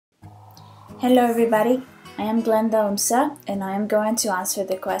Hello everybody, I am Glenda Umsa and I am going to answer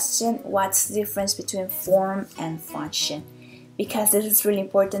the question what's the difference between form and function, because this is really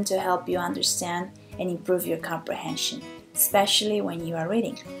important to help you understand and improve your comprehension, especially when you are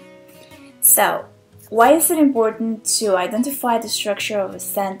reading. So, why is it important to identify the structure of a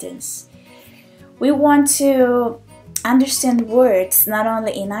sentence? We want to understand words not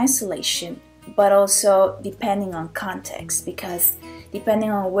only in isolation but also depending on context, because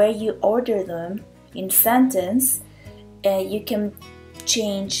depending on where you order them in sentence, you can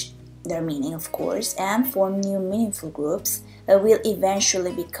change their meaning, of course, and form new meaningful groups that will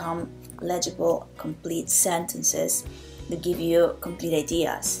eventually become legible, complete sentences that give you complete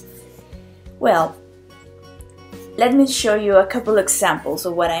ideas. Well, let me show you a couple examples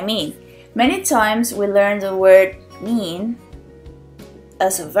of what I mean. Many times we learn the word mean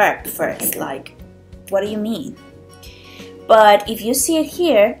as a verb first, like, what do you mean? But if you see it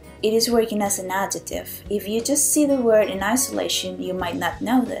here, it is working as an adjective. If you just see the word in isolation, you might not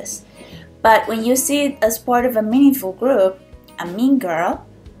know this. But when you see it as part of a meaningful group, a mean girl,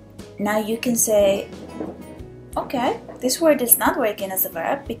 now you can say, okay, this word is not working as a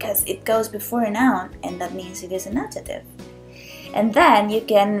verb because it goes before a noun, and that means it is an adjective. And then you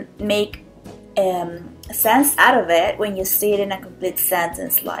can make sense out of it when you see it in a complete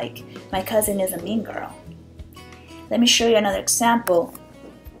sentence, like, my cousin is a mean girl. Let me show you another example.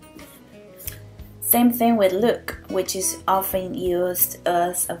 Same thing with look, which is often used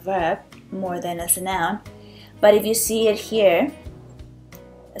as a verb more than as a noun. But if you see it here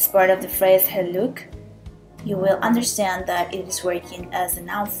as part of the phrase her look, you will understand that it is working as a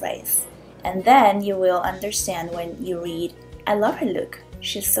noun phrase. And then you will understand when you read, I love her look,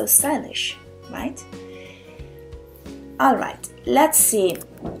 she's so stylish, right? Alright, let's see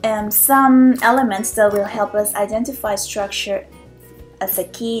some elements that will help us identify structure as a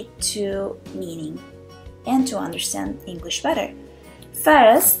key to meaning and to understand English better.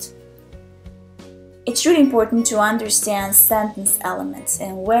 First, it's really important to understand sentence elements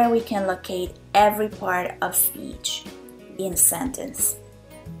and where we can locate every part of speech in a sentence.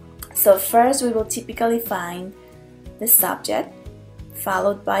 So first we will typically find the subject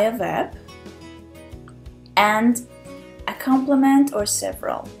followed by a verb and a complement or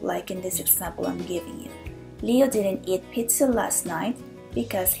several, like in this example I'm giving you. Leo didn't eat pizza last night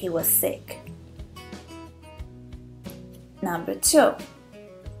because he was sick. Number 2,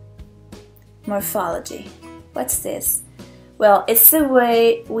 morphology. What's this? Well, it's the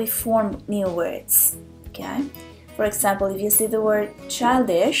way we form new words, okay? For example, if you see the word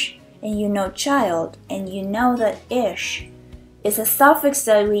childish and you know child and you know that ish is a suffix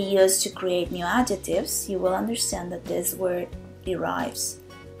that we use to create new adjectives, you will understand that this word derives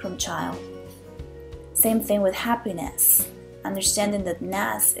from child. Same thing with happiness. Understanding that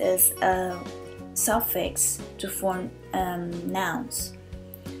nas is a suffix to form nouns.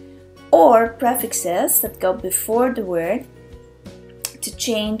 Or prefixes that go before the word to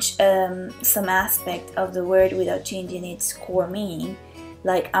change some aspect of the word without changing its core meaning,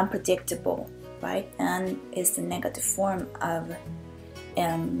 like unpredictable, right? And is the negative form of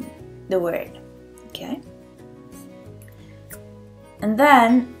the word, okay? And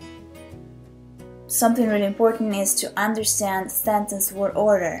then something really important is to understand sentence word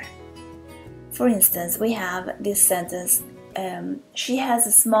order. For instance, we have this sentence, she has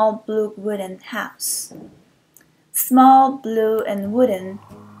a small blue wooden house. Small, blue, and wooden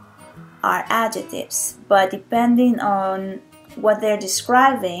are adjectives, but depending on what they're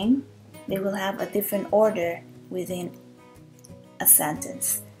describing, they will have a different order within a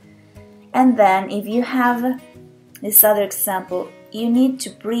sentence. And then if you have this other example, you need to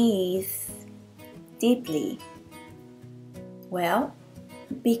breathe deeply. Well,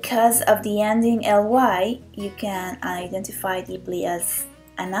 because of the ending ly, you can identify deeply as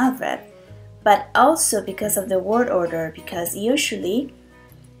an adverb, but also because of the word order, because usually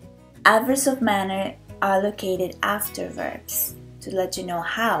adverbs of manner are located after verbs to let you know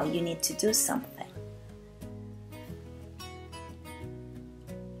how you need to do something.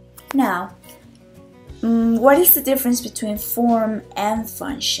 Now, what is the difference between form and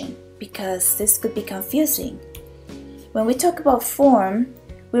function? Because this could be confusing. When we talk about form,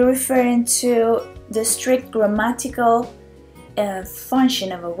 we're referring to the strict grammatical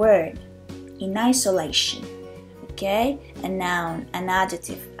function of a word in isolation, okay? A noun, an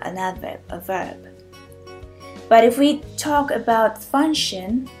adjective, an adverb, a verb. But if we talk about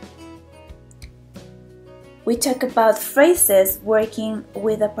function, we talk about phrases working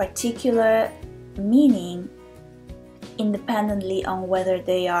with a particular meaning independently on whether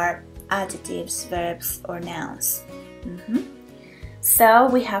they are adjectives, verbs, or nouns. So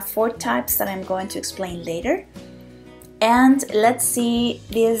we have 4 types that I'm going to explain later. And let's see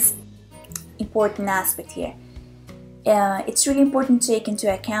this important aspect here. It's really important to take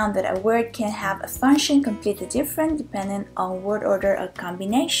into account that a word can have a function completely different depending on word order or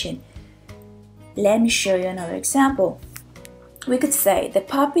combination. Let me show you another example. We could say, the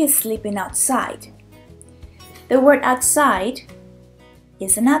puppy is sleeping outside. The word outside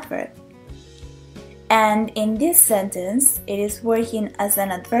is an adverb. And in this sentence, it is working as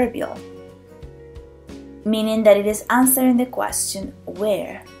an adverbial, meaning that it is answering the question,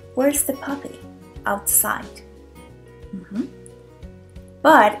 where? Where's the puppy? Outside.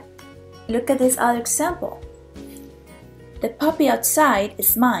 But look at this other example. The puppy outside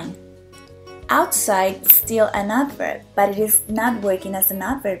is mine. Outside is still an adverb, but it is not working as an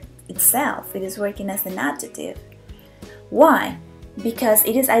adverb itself. It is working as an adjective. Why? Because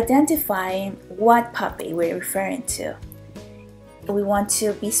it is identifying what puppy we're referring to. We want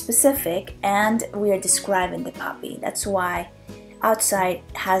to be specific and we are describing the puppy. That's why outside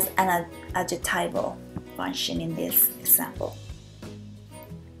has an adjectival function in this example.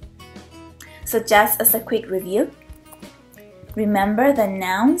 So just as a quick review, remember that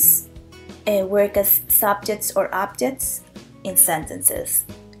nouns work as subjects or objects in sentences,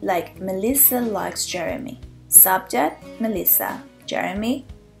 like Melissa likes Jeremy. Subject, Melissa. Jeremy,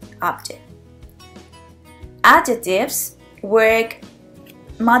 object. Adjectives work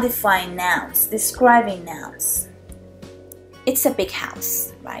modifying nouns, describing nouns. It's a big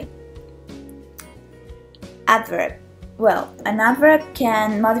house, right? Adverb. Well, an adverb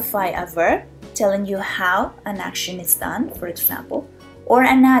can modify a verb, telling you how an action is done, for example, or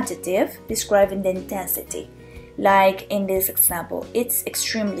an adjective describing the intensity. Like in this example, it's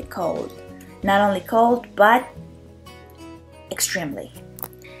extremely cold. Not only cold, but extremely.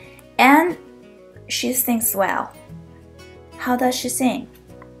 And she sings well. How does she sing?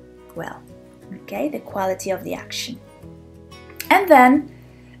 Well. Okay, the quality of the action. And then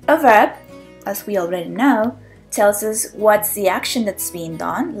a verb, as we already know, tells us what's the action that's being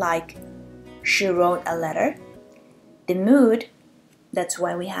done, like she wrote a letter. The mood, that's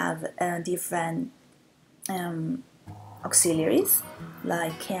why we have different auxiliaries,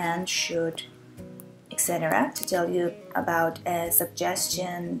 like can, should, etc., to tell you about a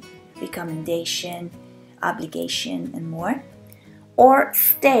suggestion, recommendation, obligation, and more. Or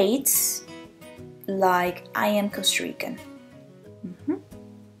states, like I am Costa Rican.